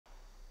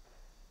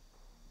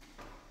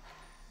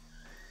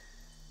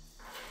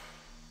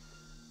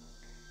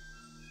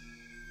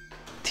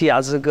《剔牙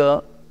之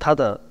歌》它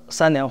的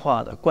3联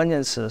画的关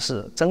键词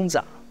是挣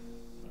扎。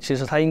其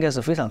实它应该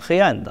是非常黑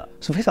暗的，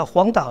是非常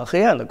荒诞和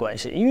黑暗的关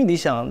系。因为你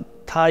想，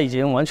它已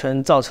经完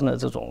全造成了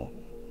这种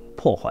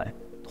破坏，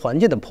环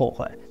境的破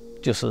坏，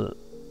就是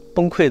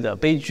崩溃的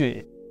悲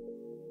剧。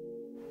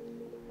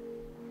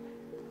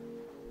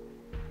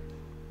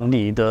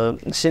你的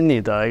心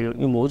里的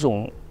有某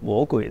种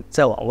魔鬼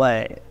在往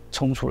外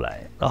冲出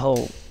来，然后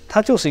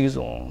它就是一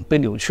种被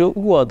扭曲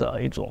过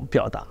的一种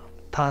表达。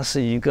它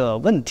是一个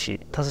问题，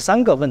它是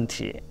3个问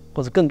题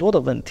或者更多的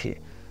问题。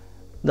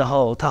然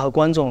后他和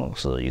观众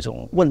是一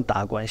种问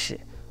答关系，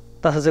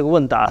但是这个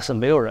问答是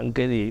没有人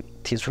给你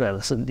提出来的，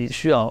是你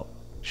需要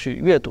去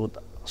阅读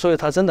的，所以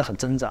他真的很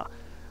挣扎。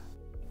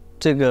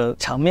这个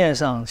墙面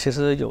上其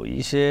实有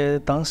一些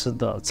当时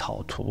的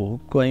草图，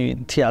关于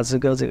《剔牙之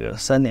歌》这个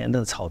3年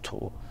的草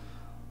图，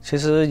其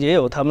实也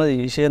有他们的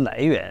一些来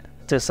源。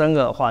这3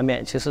个画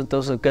面其实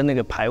都是跟那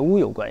个排污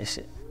有关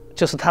系，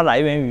就是它来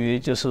源于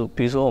就是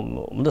比如说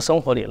我们的生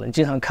活里能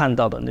经常看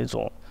到的那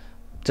种，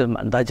就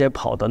满大街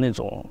跑的那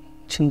种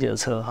清洁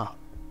车哈，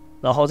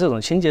然后这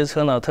种清洁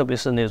车呢，特别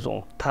是那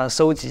种它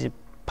收集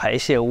排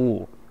泄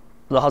物，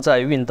然后再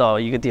运到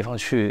一个地方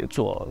去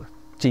做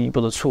进一步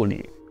的处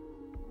理。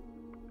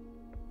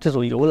这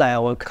种由来，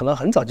我可能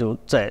很早就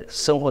在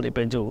生活里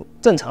边就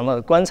正常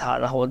的观察，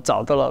然后我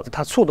找到了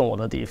它触动我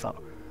的地方，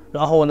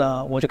然后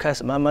呢，我就开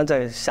始慢慢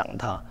在想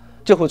它，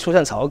就会出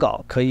现草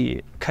稿，可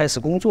以开始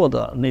工作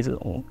的那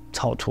种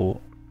草图。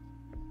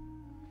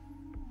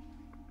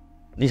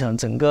你想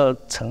整个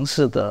城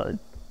市的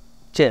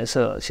建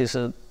设，其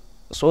实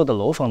所有的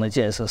楼房的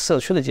建设、社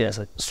区的建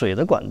设、水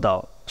的管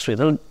道、水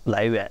的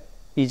来源，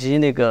以及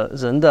那个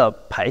人的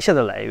排泄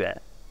的来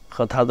源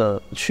和它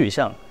的去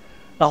向，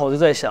然后我就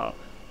在想，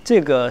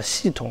这个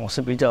系统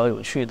是比较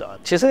有趣的。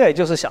其实也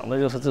就是想的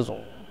就是这种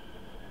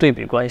对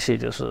比关系，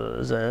就是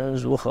人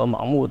如何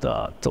盲目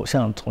的走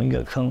向同一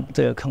个坑，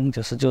这个坑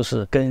就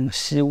是跟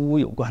吸污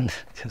有关的，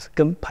就是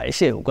跟排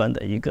泄有关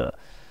的一个，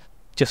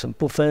就是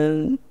不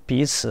分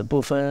彼此、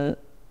不分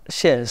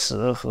现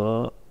实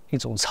和一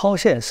种超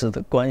现实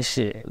的关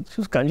系，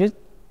就是感觉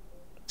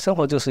生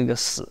活就是一个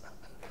死，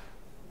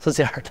是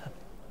这样的。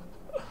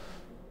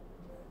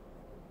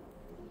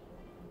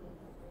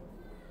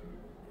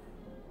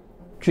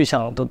具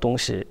象的东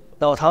西，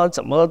然后它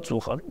怎么组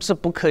合是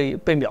不可以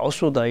被描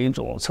述的一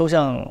种抽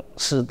象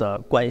式的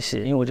关系。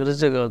因为我觉得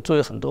这个作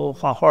为很多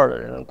画画的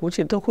人，估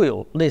计都会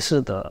有类似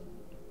的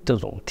这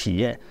种体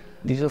验。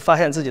你就发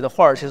现自己的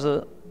画，其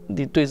实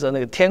你对着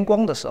那个天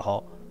光的时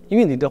候，因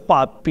为你的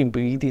画并不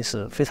一定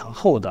是非常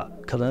厚的，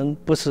可能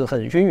不是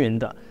很均匀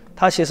的，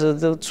它其实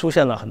都出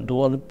现了很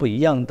多不一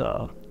样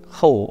的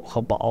厚和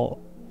薄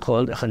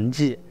和痕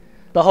迹，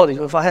然后你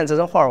会发现这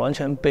张画完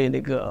全被那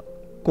个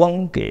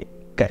光给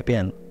改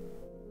变了。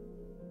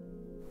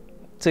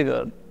这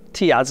个《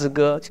剔牙之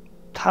歌》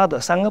它的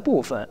3个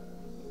部分，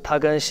它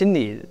跟心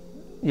理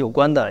有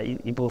关的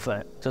一部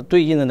分，就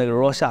对应的那个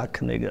Rorschach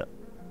那个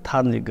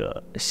它的那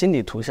个心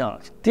理图像。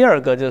第2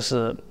个就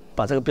是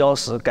把这个标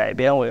识改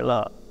编为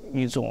了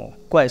一种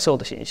怪兽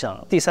的形象。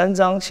第3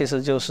章其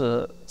实就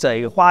是在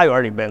一个花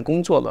园里面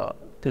工作的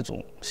这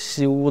种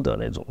吸污的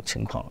那种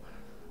情况，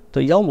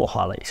都妖魔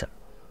化了一下。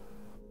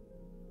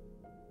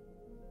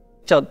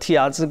叫《剔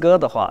牙之歌》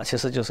的话，其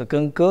实就是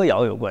跟歌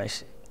谣有关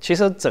系。其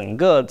实整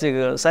个这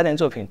个3年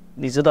作品，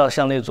你知道，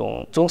像那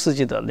种中世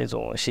纪的那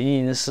种行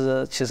吟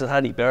诗，其实它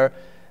里边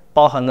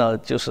包含了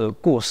就是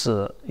故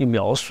事，有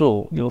描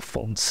述，有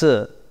讽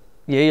刺，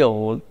也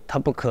有它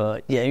不可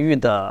言喻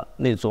的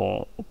那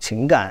种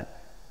情感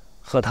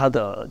和它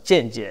的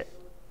见解。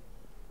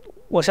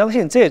我相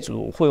信这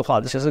组绘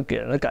画其实给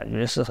人的感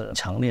觉是很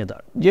强烈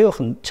的，也有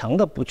很强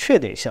的不确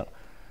定性。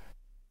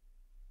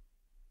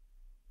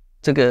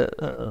这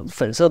个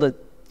粉色的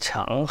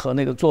墙和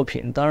那个作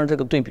品，当然这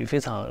个对比非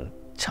常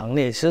强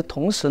烈。其实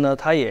同时呢，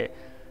它也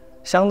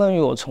相当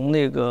于我从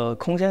那个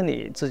空间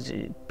里自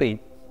己被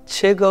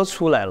切割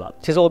出来了。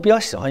其实我比较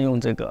喜欢用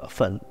这个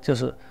粉，就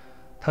是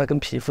它跟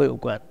皮肤有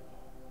关，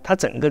它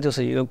整个就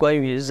是一个关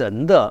于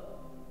人的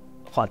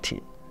话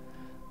题。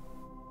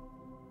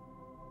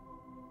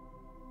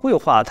绘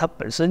画它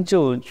本身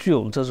就具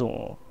有这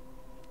种，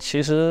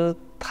其实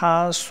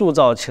它塑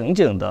造情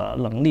景的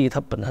能力，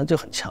它本身就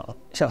很强，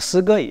像诗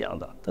歌一样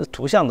的，它是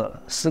图像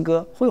的诗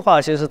歌。绘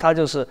画其实它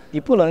就是你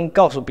不能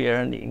告诉别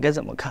人你应该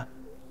怎么看，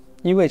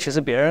因为其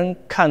实别人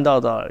看到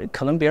的，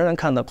可能别人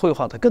看到绘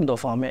画的更多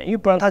方面，因为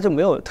不然它就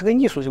没有，它跟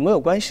艺术就没有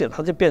关系了，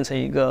它就变成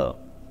一个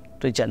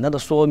对简单的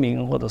说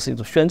明或者是一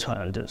种宣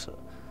传，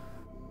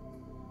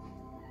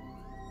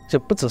就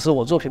不只是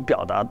我作品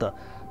表达的，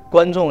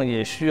观众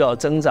也需要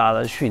挣扎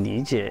的去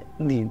理解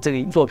你这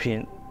个作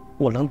品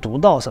我能读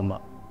到什么，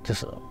就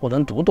是我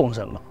能读懂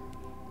什么。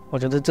我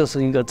觉得这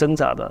是一个挣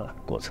扎的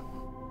过程。